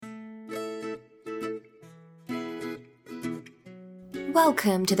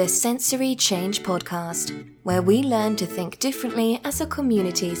Welcome to the Sensory Change Podcast, where we learn to think differently as a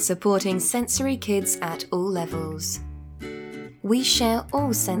community supporting sensory kids at all levels. We share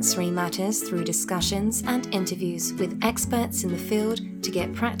all sensory matters through discussions and interviews with experts in the field to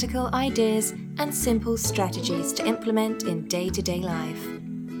get practical ideas and simple strategies to implement in day-to-day life.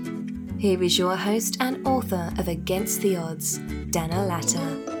 Here is your host and author of Against the Odds, Dana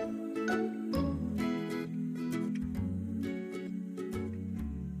Latta.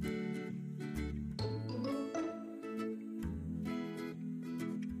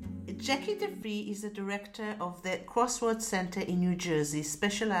 Jackie DeVries is the director of the Crossroads Center in New Jersey,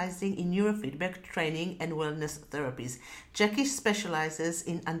 specializing in neurofeedback training and wellness therapies. Jackie specializes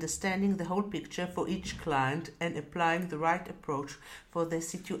in understanding the whole picture for each client and applying the right approach for their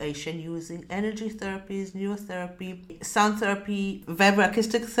situation using energy therapies, neurotherapy, sound therapy,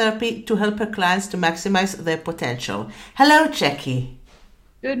 vibroacoustic therapy to help her clients to maximize their potential. Hello, Jackie.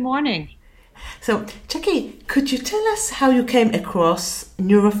 Good morning. So, Jackie, could you tell us how you came across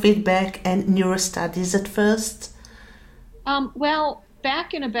neurofeedback and neurostudies at first? Well,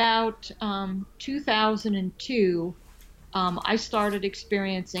 back in about 2002, I started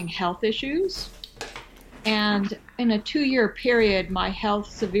experiencing health issues. And in a 2-year period, my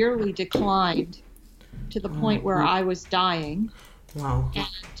health severely declined to the point where I was dying. Wow.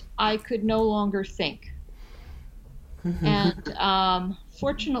 And I could no longer think. And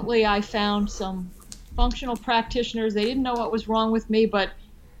fortunately, I found some functional practitioners. They didn't know what was wrong with me, but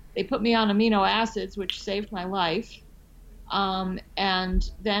they put me on amino acids, which saved my life. And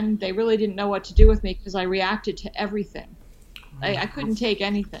then they really didn't know what to do with me because I reacted to everything. I couldn't take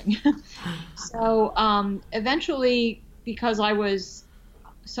anything. So eventually, because I was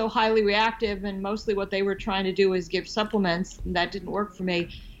so highly reactive and mostly what they were trying to do was give supplements, and that didn't work for me,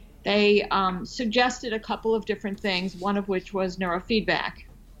 they suggested a couple of different things, one of which was neurofeedback.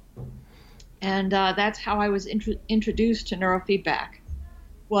 And that's how I was introduced to neurofeedback,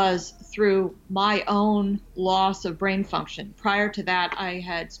 was through my own loss of brain function. Prior to that, I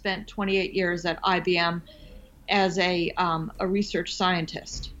had spent 28 years at IBM as a research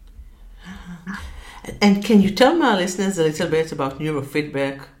scientist. And can you tell my listeners a little bit about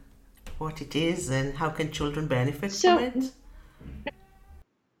neurofeedback, what it is, and how can children benefit from it?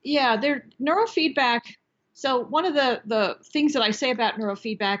 Yeah, neurofeedback. So one of the things that I say about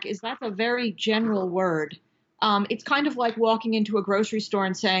neurofeedback is that's a very general word. It's kind of like walking into a grocery store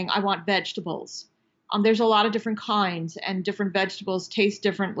and saying, I want vegetables. There's a lot of different kinds, and different vegetables taste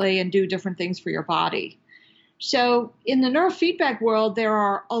differently and do different things for your body. So in the neurofeedback world, there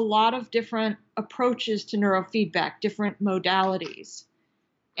are a lot of different approaches to neurofeedback, different modalities.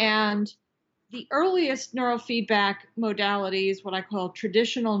 And the earliest neurofeedback modalities, what I call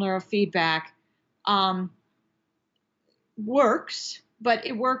traditional neurofeedback, works, but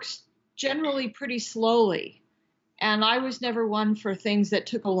it works generally pretty slowly. And I was never one for things that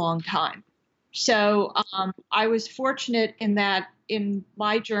took a long time. So I was fortunate in that in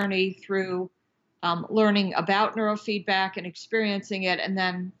my journey through learning about neurofeedback and experiencing it, and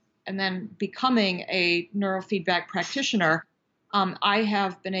then becoming a neurofeedback practitioner, I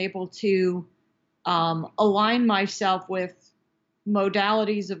have been able to align myself with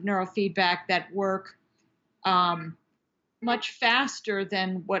modalities of neurofeedback that work much faster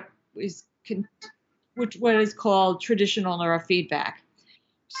than what is called traditional neurofeedback.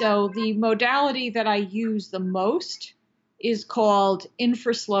 So the modality that I use the most is called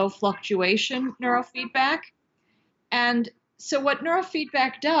infraslow fluctuation neurofeedback. And so what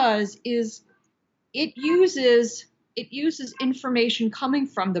neurofeedback does is it uses information coming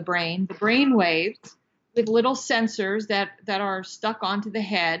from the brain waves, with little sensors that are stuck onto the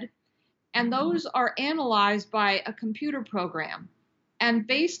head, and those are analyzed by a computer program. And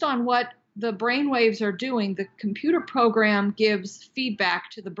based on what the brain waves are doing, the computer program gives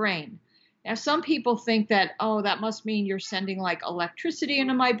feedback to the brain. Now, some people think that, oh, that must mean you're sending like electricity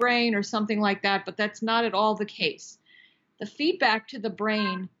into my brain or something like that, but that's not at all the case. The feedback to the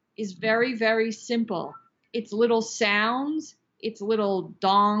brain is very, very simple. It's little sounds, it's little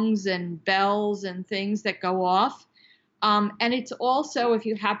dongs and bells and things that go off. And it's also, if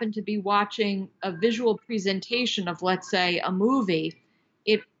you happen to be watching a visual presentation of, let's say, a movie,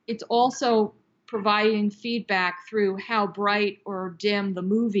 it's also providing feedback through how bright or dim the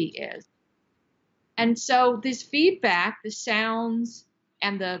movie is. And so this feedback, the sounds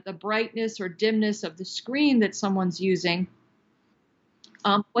and the brightness or dimness of the screen that someone's using,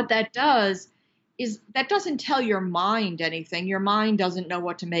 what that does is that doesn't tell your mind anything. Your mind doesn't know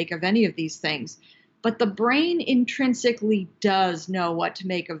what to make of any of these things. But the brain intrinsically does know what to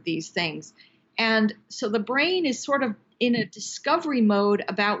make of these things. And so the brain is sort of in a discovery mode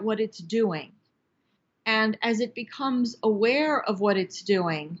about what it's doing. And as it becomes aware of what it's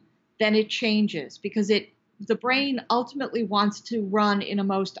doing, then it changes because the brain ultimately wants to run in a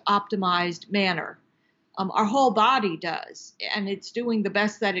most optimized manner. Our whole body does, and it's doing the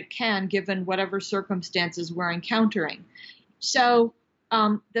best that it can given whatever circumstances we're encountering. So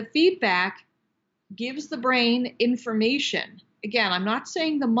the feedback gives the brain information. Again, I'm not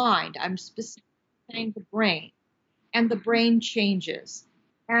saying the mind, I'm specifically saying the brain, and the brain changes.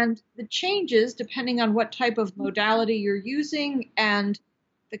 And the changes, depending on what type of modality you're using and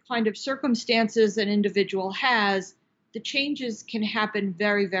the kind of circumstances an individual has, the changes can happen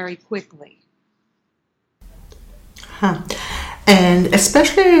very, very quickly. Huh. And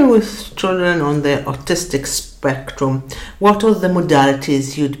especially with children on the autistic spectrum, what are the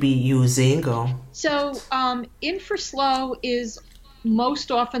modalities you'd be using? So InfraSlow is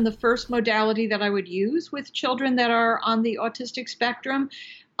most often the first modality that I would use with children that are on the autistic spectrum.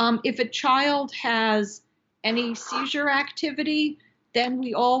 If a child has any seizure activity, then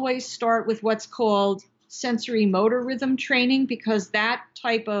we always start with what's called sensory motor rhythm training, because that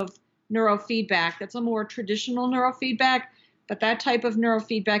type of neurofeedback, that's a more traditional neurofeedback, but that type of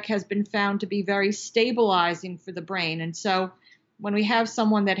neurofeedback has been found to be very stabilizing for the brain. And so when we have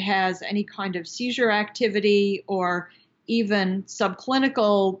someone that has any kind of seizure activity or even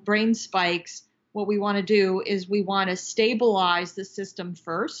subclinical brain spikes, what we want to do is we want to stabilize the system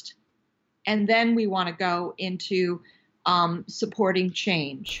first, and then we want to go into supporting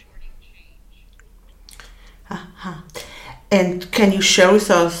change. And can you share with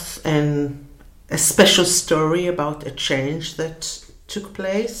us a special story about a change that took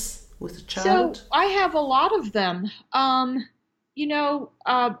place with a child? So I have a lot of them.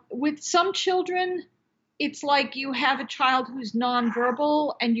 With some children, it's like you have a child who's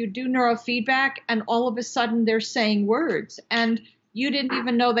nonverbal and you do neurofeedback and all of a sudden they're saying words and you didn't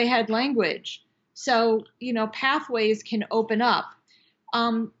even know they had language. So, pathways can open up.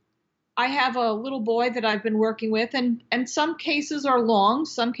 I have a little boy that I've been working with, and some cases are long,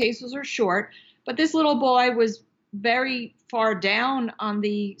 some cases are short, but this little boy was very far down on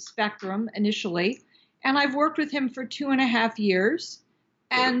the spectrum initially, and I've worked with him for 2.5 years,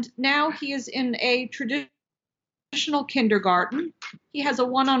 and now he is in a traditional kindergarten. He has a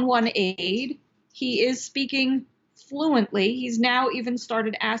one-on-one aide. He is speaking fluently. He's now even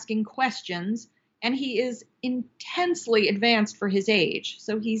started asking questions, and he is intensely advanced for his age.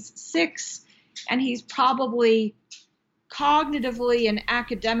 So he's 6, and he's probably cognitively and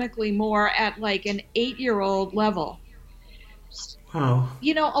academically more at like an 8-year-old level. Wow.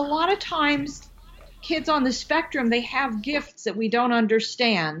 A lot of times kids on the spectrum, they have gifts that we don't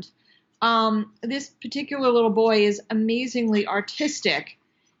understand. This particular little boy is amazingly artistic.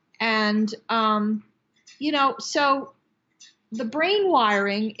 And, so the brain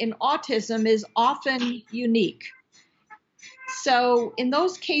wiring in autism is often unique. So in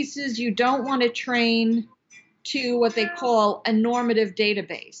those cases, you don't want to train to what they call a normative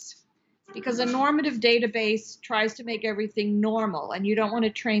database, because a normative database tries to make everything normal, and you don't want to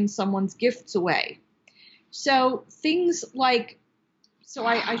train someone's gifts away. So things like,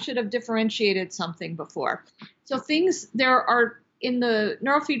 I should have differentiated something before. So there are, in the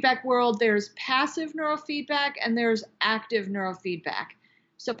neurofeedback world, there's passive neurofeedback and there's active neurofeedback.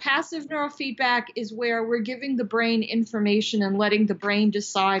 So passive neurofeedback is where we're giving the brain information and letting the brain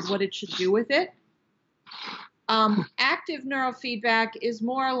decide what it should do with it. Active neurofeedback is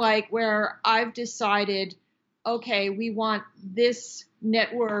more like where I've decided, okay, we want this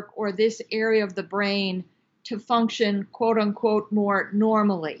network or this area of the brain to function, quote unquote, more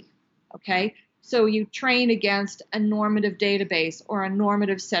normally, okay? So you train against a normative database or a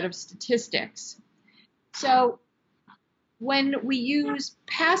normative set of statistics. So when we use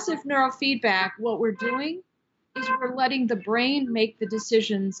passive neurofeedback, what we're doing is we're letting the brain make the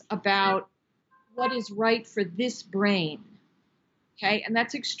decisions about what is right for this brain. Okay, and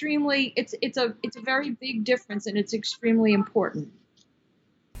that's extremely, it's a very big difference, and it's extremely important.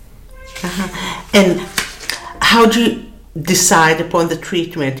 And how do you decide upon the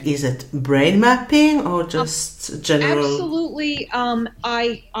treatment? Is it brain mapping or just general? Absolutely.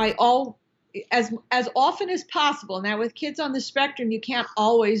 As often as possible. Now, with kids on the spectrum, you can't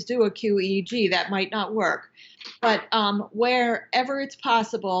always do a QEEG. That might not work. But wherever it's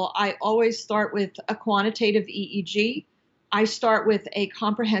possible, I always start with a quantitative EEG. I start with a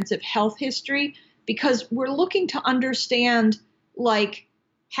comprehensive health history, because we're looking to understand, like,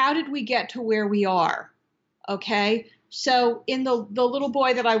 how did we get to where we are? Okay, so in the little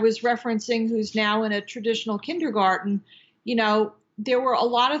boy that I was referencing, who's now in a traditional kindergarten, there were a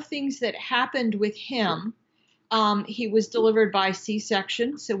lot of things that happened with him. He was delivered by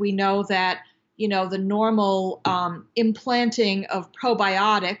C-section, so we know that, the normal implanting of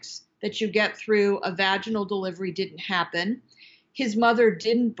probiotics that you get through a vaginal delivery didn't happen. His mother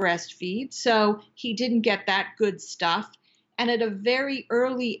didn't breastfeed, so he didn't get that good stuff. And at a very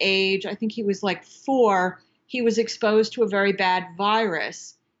early age, I think he was like 4, he was exposed to a very bad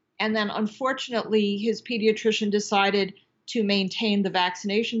virus. And then unfortunately, his pediatrician decided to maintain the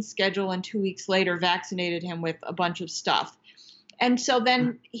vaccination schedule, and 2 weeks later vaccinated him with a bunch of stuff. And so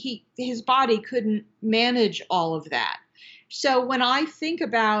then his body couldn't manage all of that. So when I think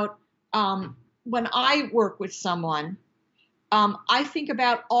about, when I work with someone, I think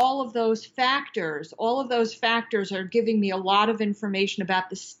about all of those factors. All of those factors are giving me a lot of information about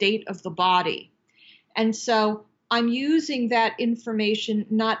the state of the body. And so I'm using that information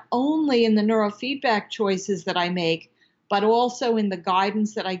not only in the neurofeedback choices that I make, but also in the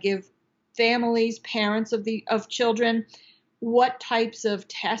guidance that I give families, parents of children, what types of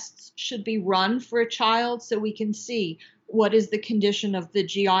tests should be run for a child so we can see what is the condition of the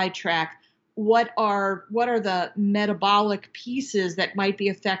GI tract, what are the metabolic pieces that might be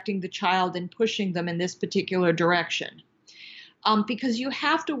affecting the child and pushing them in this particular direction. Because you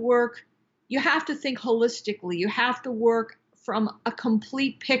have to think holistically. You have to work from a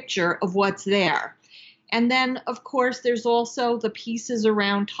complete picture of what's there. And then, of course, there's also the pieces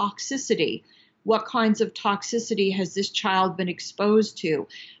around toxicity. What kinds of toxicity has this child been exposed to?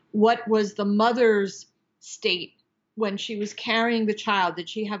 What was the mother's state when she was carrying the child? Did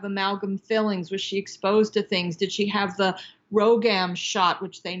she have amalgam fillings? Was she exposed to things? Did she have the RhoGAM shot,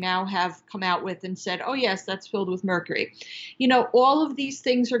 which they now have come out with and said, oh, yes, that's filled with mercury? All of these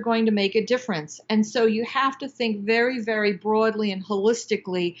things are going to make a difference. And so you have to think very, very broadly and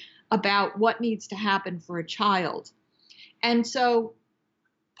holistically about what needs to happen for a child. And so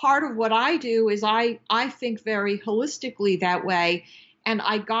part of what I do is I think very holistically that way, and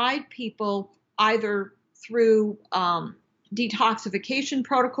I guide people either through detoxification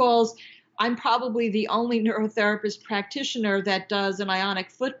protocols. I'm probably the only neurotherapist practitioner that does an ionic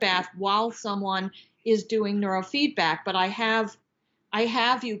foot bath while someone is doing neurofeedback, but I have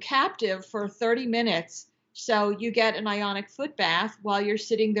you captive for 30 minutes. So you get an ionic foot bath while you're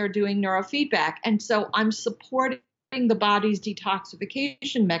sitting there doing neurofeedback. And so I'm supporting the body's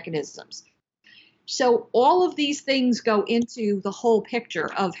detoxification mechanisms. So all of these things go into the whole picture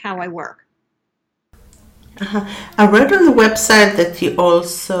of how I work. I read on the website that you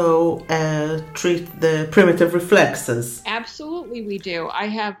also treat the primitive reflexes. Absolutely, we do. I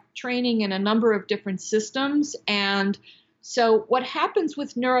have training in a number of different systems. And so what happens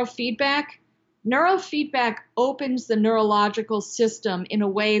with neurofeedback opens the neurological system in a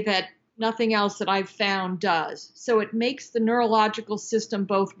way that nothing else that I've found does. So it makes the neurological system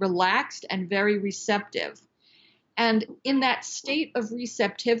both relaxed and very receptive. And in that state of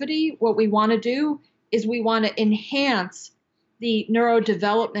receptivity, what we want to do is we want to enhance the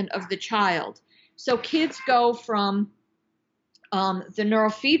neurodevelopment of the child. So kids go from the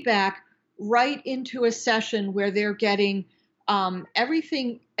neurofeedback right into a session where they're getting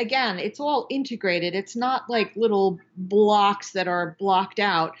everything. Again, it's all integrated. It's not like little blocks that are blocked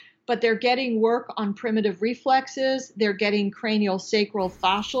out, but they're getting work on primitive reflexes. They're getting cranial sacral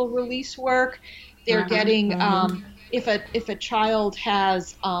fascial release work. They're getting, if a child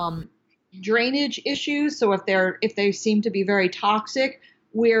has drainage issues, so if they seem to be very toxic,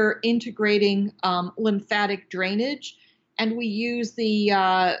 we're integrating lymphatic drainage. And we use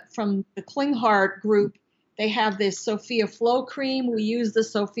from the Klinghardt group, they have this Sophia Flow Cream. We use the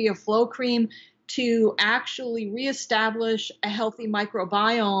Sophia Flow Cream to actually reestablish a healthy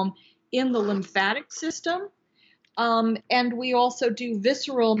microbiome in the lymphatic system. And we also do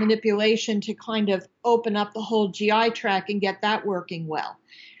visceral manipulation to kind of open up the whole GI tract and get that working well.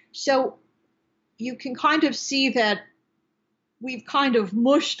 So you can kind of see that we've kind of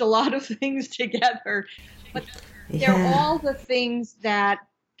mushed a lot of things together, but they're all the things that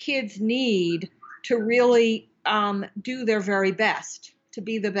kids need to really do their very best, to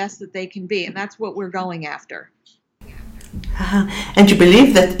be the best that they can be. And that's what we're going after. And you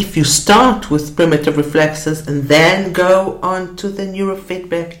believe that if you start with primitive reflexes and then go on to the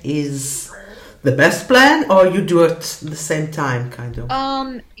neurofeedback is the best plan, or you do it at the same time, kind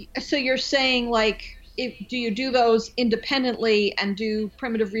of? So you're saying, like, do you do those independently and do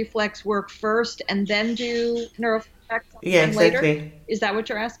primitive reflex work first and then do neurofeedback later? Exactly. Is that what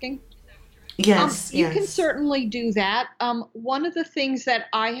you're asking? Yes, you can certainly do that. One of the things that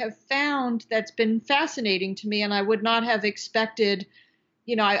I have found that's been fascinating to me, and I would not have expected,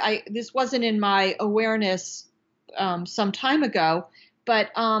 this wasn't in my awareness some time ago, but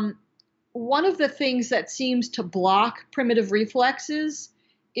one of the things that seems to block primitive reflexes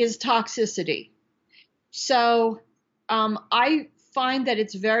is toxicity. So I find that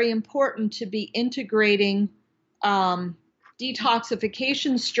it's very important to be integrating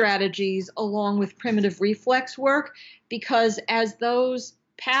detoxification strategies along with primitive reflex work, because as those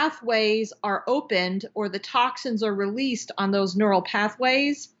pathways are opened or the toxins are released on those neural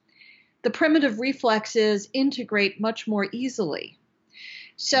pathways, the primitive reflexes integrate much more easily.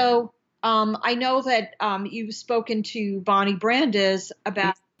 So I know that you've spoken to Bonnie Brandes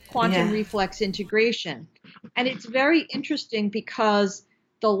about quantum reflex integration. And it's very interesting because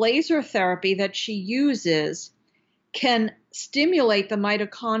the laser therapy that she uses can stimulate the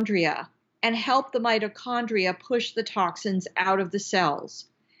mitochondria and help the mitochondria push the toxins out of the cells.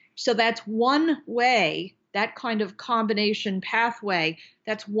 So that's one way, that kind of combination pathway,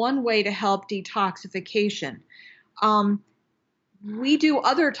 that's one way to help detoxification. We do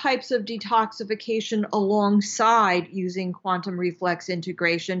other types of detoxification alongside using quantum reflex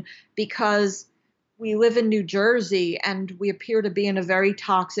integration because we live in New Jersey and we appear to be in a very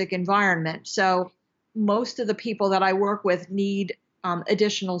toxic environment. So most of the people that I work with need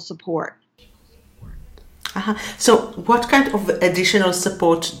additional support. So what kind of additional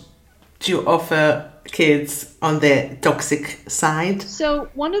support do you offer kids on the toxic side? So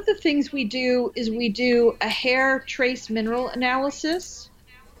one of the things we do is we do a hair trace mineral analysis,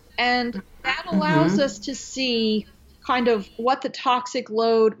 and that allows us to see kind of what the toxic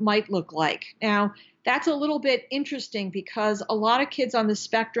load might look like. Now, that's a little bit interesting because a lot of kids on the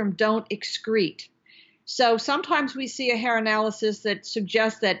spectrum don't excrete. So sometimes we see a hair analysis that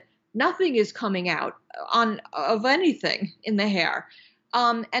suggests that nothing is coming out of anything in the hair.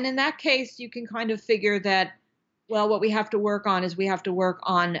 And in that case, you can kind of figure that, well, what we have to work on is we have to work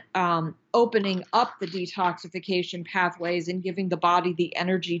on opening up the detoxification pathways and giving the body the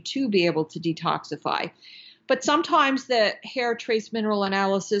energy to be able to detoxify. But sometimes the hair trace mineral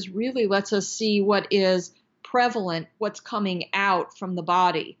analysis really lets us see what is prevalent, what's coming out from the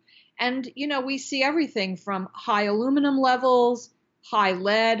body. And, you know, we see everything from high aluminum levels, high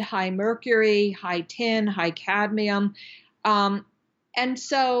lead, high mercury, high tin, high cadmium. And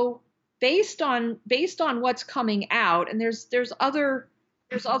so based on what's coming out, and there's other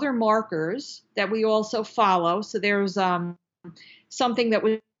markers that we also follow. So there's something that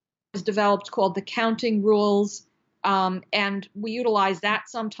was developed called the counting rules, and we utilize that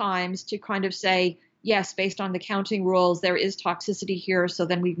sometimes to kind of say, yes, based on the counting rules, there is toxicity here, so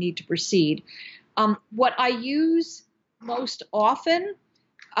then we need to proceed. What I use most often,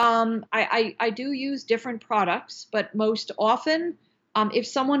 I do use different products, but most often, if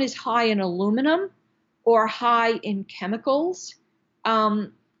someone is high in aluminum or high in chemicals,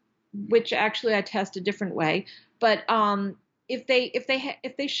 which actually I test a different way, but if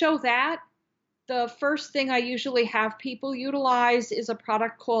they show that, the first thing I usually have people utilize is a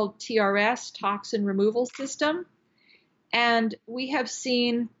product called TRS, Toxin Removal System, and we have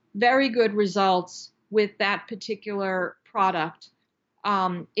seen very good results with that particular product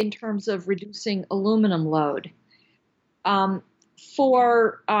in terms of reducing aluminum load.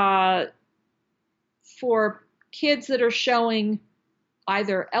 For kids that are showing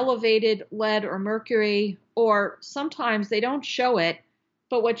either elevated lead or mercury, or sometimes they don't show it,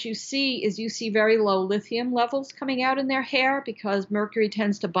 but what you see is very low lithium levels coming out in their hair because mercury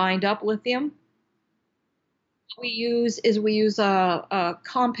tends to bind up lithium. What we use a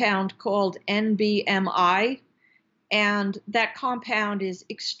compound called NBMI, and that compound is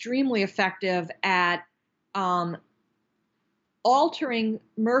extremely effective at altering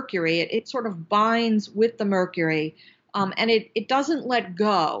mercury. It sort of binds with the mercury, and it doesn't let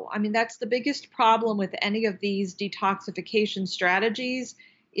go. I mean, that's the biggest problem with any of these detoxification strategies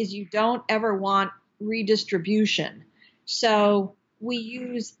is you don't ever want redistribution. So we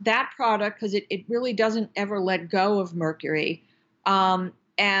use that product because it really doesn't ever let go of mercury,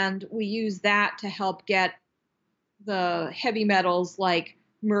 and we use that to help get the heavy metals like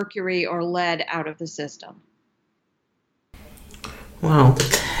mercury or lead out of the system. Wow.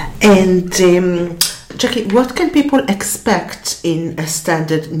 And Jackie, what can people expect in a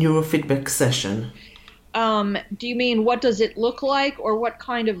standard neurofeedback session? Do you mean what does it look like, or what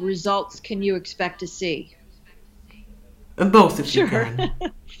kind of results can you expect to see? Both, if you can.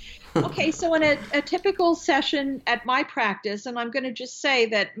 Okay, so in a typical session at my practice, and I'm going to just say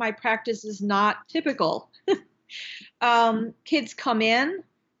that my practice is not typical. Kids come in,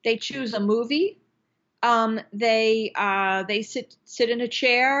 they choose a movie. They sit in a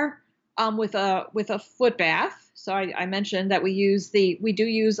chair with a foot bath. So I mentioned that we do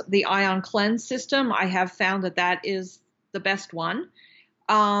use the Ion Cleanse system. I have found that is the best one.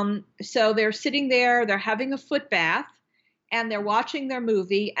 So they're sitting there, they're having a foot bath, and they're watching their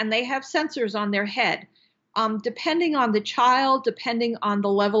movie, and they have sensors on their head. Depending on the child, depending on the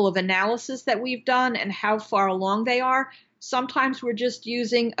level of analysis that we've done and how far along they are, sometimes we're just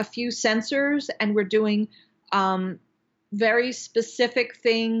using a few sensors and we're doing very specific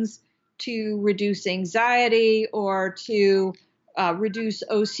things to reduce anxiety or to reduce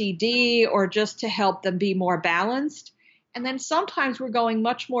OCD or just to help them be more balanced. And then sometimes we're going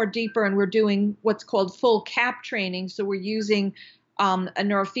much more deeper and we're doing what's called full cap training. So we're using a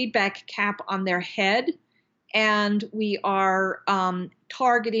neurofeedback cap on their head, and we are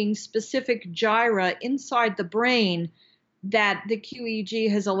targeting specific gyra inside the brain that the QEEG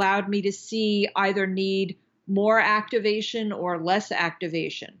has allowed me to see either need more activation or less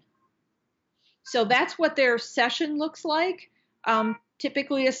activation. So that's what their session looks like.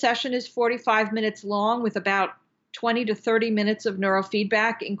 Typically a session is 45 minutes long with about 20 to 30 minutes of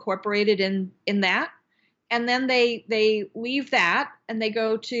neurofeedback incorporated in that. And then they leave that and they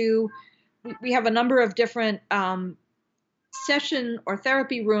go to, we have a number of different session or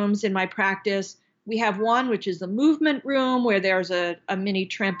therapy rooms in my practice. We have one which is the movement room where there's a mini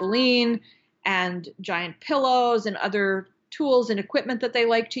trampoline and giant pillows and other tools and equipment that they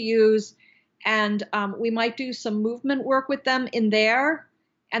like to use. And we might do some movement work with them in there.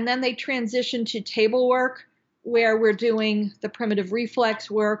 And then they transition to table work where we're doing the primitive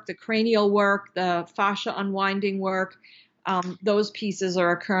reflex work, the cranial work, the fascia unwinding work. Those pieces are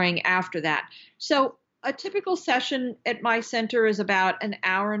occurring after that. So a typical session at my center is about an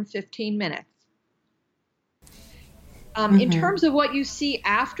hour and 15 minutes. In terms of what you see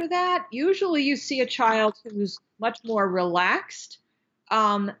after that, usually you see a child who's much more relaxed,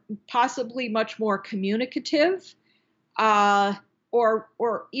 possibly much more communicative, or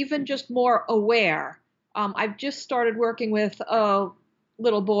even just more aware. I've just started working with a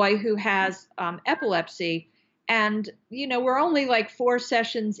little boy who has epilepsy, and we're only like 4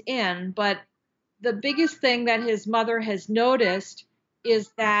 sessions in, but the biggest thing that his mother has noticed is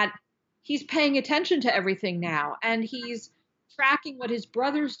that he's paying attention to everything now, and he's tracking what his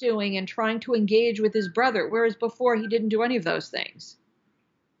brother's doing and trying to engage with his brother, whereas before he didn't do any of those things.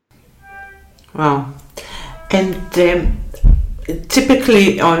 Wow. And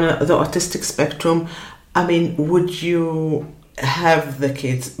typically on the autistic spectrum, would you have the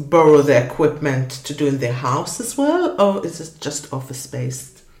kids borrow the equipment to do in their house as well, or is it just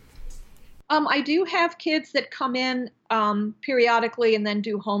office-based? I do have kids that come in periodically and then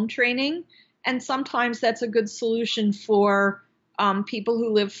do home training, and sometimes that's a good solution for people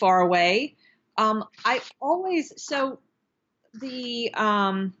who live far away. So the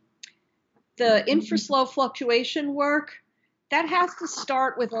infraslow fluctuation work, that has to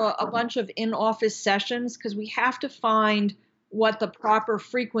start with a bunch of in-office sessions because we have to find what the proper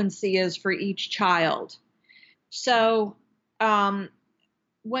frequency is for each child. So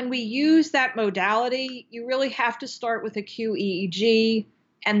when we use that modality, you really have to start with a QEEG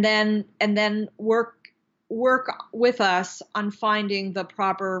and then work with us on finding the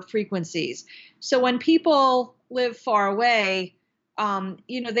proper frequencies. So when people live far away,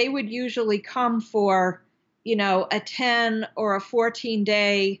 they would usually come for, a 10 or a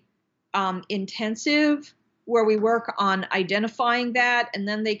 14-day intensive where we work on identifying that, and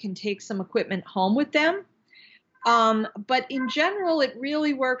then they can take some equipment home with them. But in general, it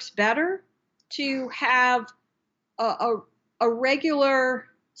really works better to have a regular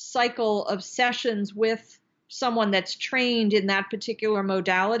cycle of sessions with someone that's trained in that particular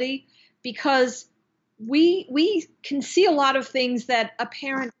modality, because we can see a lot of things that a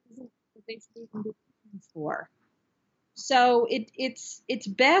parent isn't for. So it's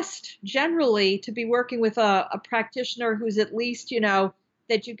best generally to be working with a practitioner who's at least,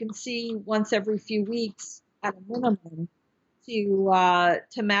 that you can see once every few weeks at a minimum to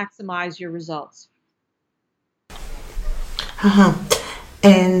maximize your results.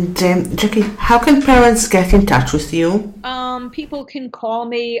 And Jackie, how can parents get in touch with you? People can call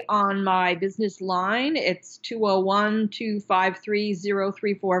me on my business line. It's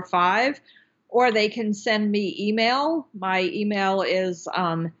 201-253-0345, or they can send me email. My email is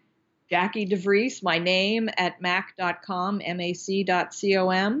Jackie DeVries, my name, at mac.com,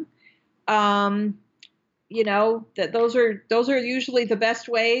 mac.com. Those are usually the best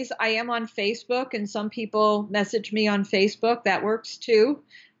ways. I am on Facebook, and some people message me on Facebook. That works too,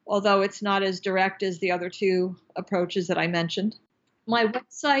 although it's not as direct as the other 2 approaches that I mentioned. My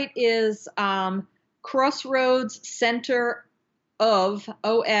website is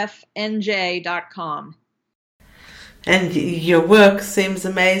crossroadscenterof.ofnj.com. And your work seems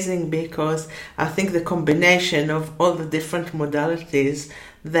amazing because I think the combination of all the different modalities,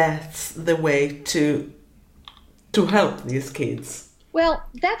 that's the way to help these kids. Well,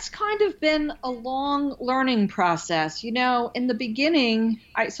 that's kind of been a long learning process. You know, in the beginning,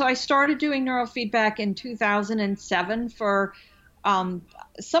 I started doing neurofeedback in 2007 for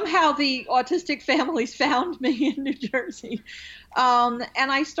somehow the autistic families found me in New Jersey. And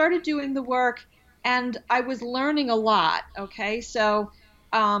I started doing the work and I was learning a lot. Okay. So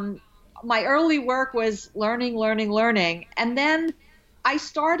my early work was learning. And then I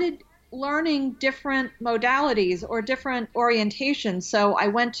started learning different modalities or different orientations. So I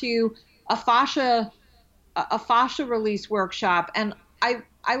went to a fascia release workshop, and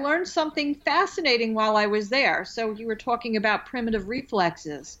I learned something fascinating while I was there. So you were talking about primitive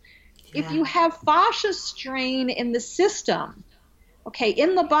reflexes. Yeah. If you have fascia strain in the system, okay,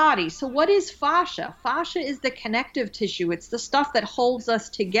 in the body. So what is fascia? Fascia is the connective tissue. It's the stuff that holds us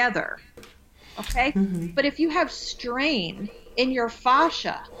together. Okay? Mm-hmm. But if you have strain in your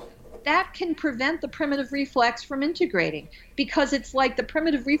fascia, that can prevent the primitive reflex from integrating, because it's like the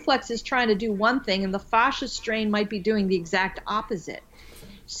primitive reflex is trying to do one thing and the fascia strain might be doing the exact opposite.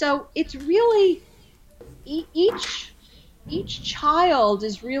 So it's really, each child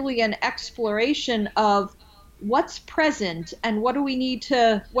is really an exploration of what's present and what do we need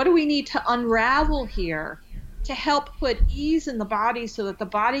to unravel here to help put ease in the body so that the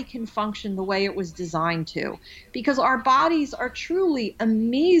body can function the way it was designed to. Because our bodies are truly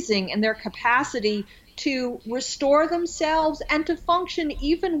amazing in their capacity to restore themselves and to function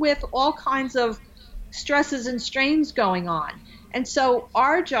even with all kinds of stresses and strains going on. And so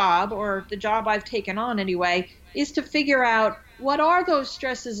our job, or the job I've taken on anyway, is to figure out what are those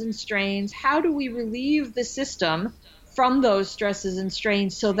stresses and strains, how do we relieve the system from those stresses and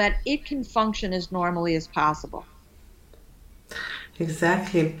strains so that it can function as normally as possible.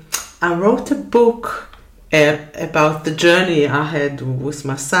 Exactly. I wrote a book about the journey I had with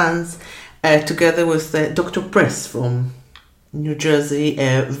my sons, together with Dr. Press from New Jersey,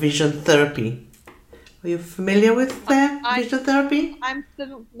 Vision Therapy. Are you familiar with Vision Therapy? I'm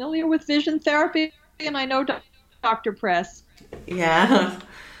familiar with Vision Therapy, and I know Dr. Press. Yeah.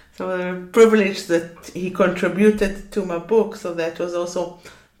 So I'm privileged that he contributed to my book, so that was also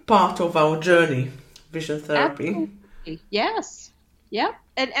part of our journey, Vision Therapy. Absolutely. Yes. Yep.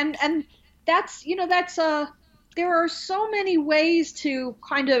 And that's, there are so many ways to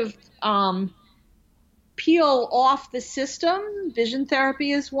kind of peel off the system. Vision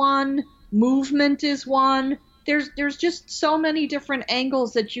therapy is one, movement is one. There's just so many different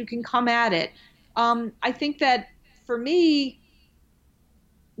angles that you can come at it. I think that for me,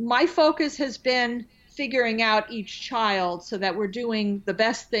 my focus has been figuring out each child so that we're doing the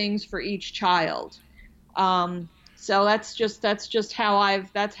best things for each child. So that's just how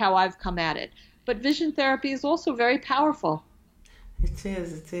I've come at it. But vision therapy is also very powerful. It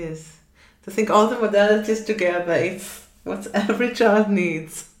is. To think all the modalities together, it's what every child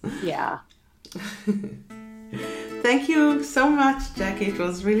needs. Yeah. Thank you so much, Jackie. It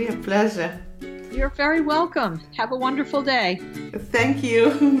was really a pleasure. You're very welcome. Have a wonderful day. Thank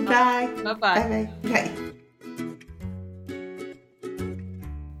you. Bye. Bye-bye. Bye-bye. Bye.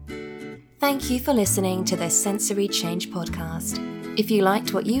 Thank you for listening to the Sensory Change podcast. If you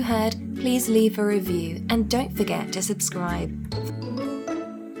liked what you heard, please leave a review and don't forget to subscribe.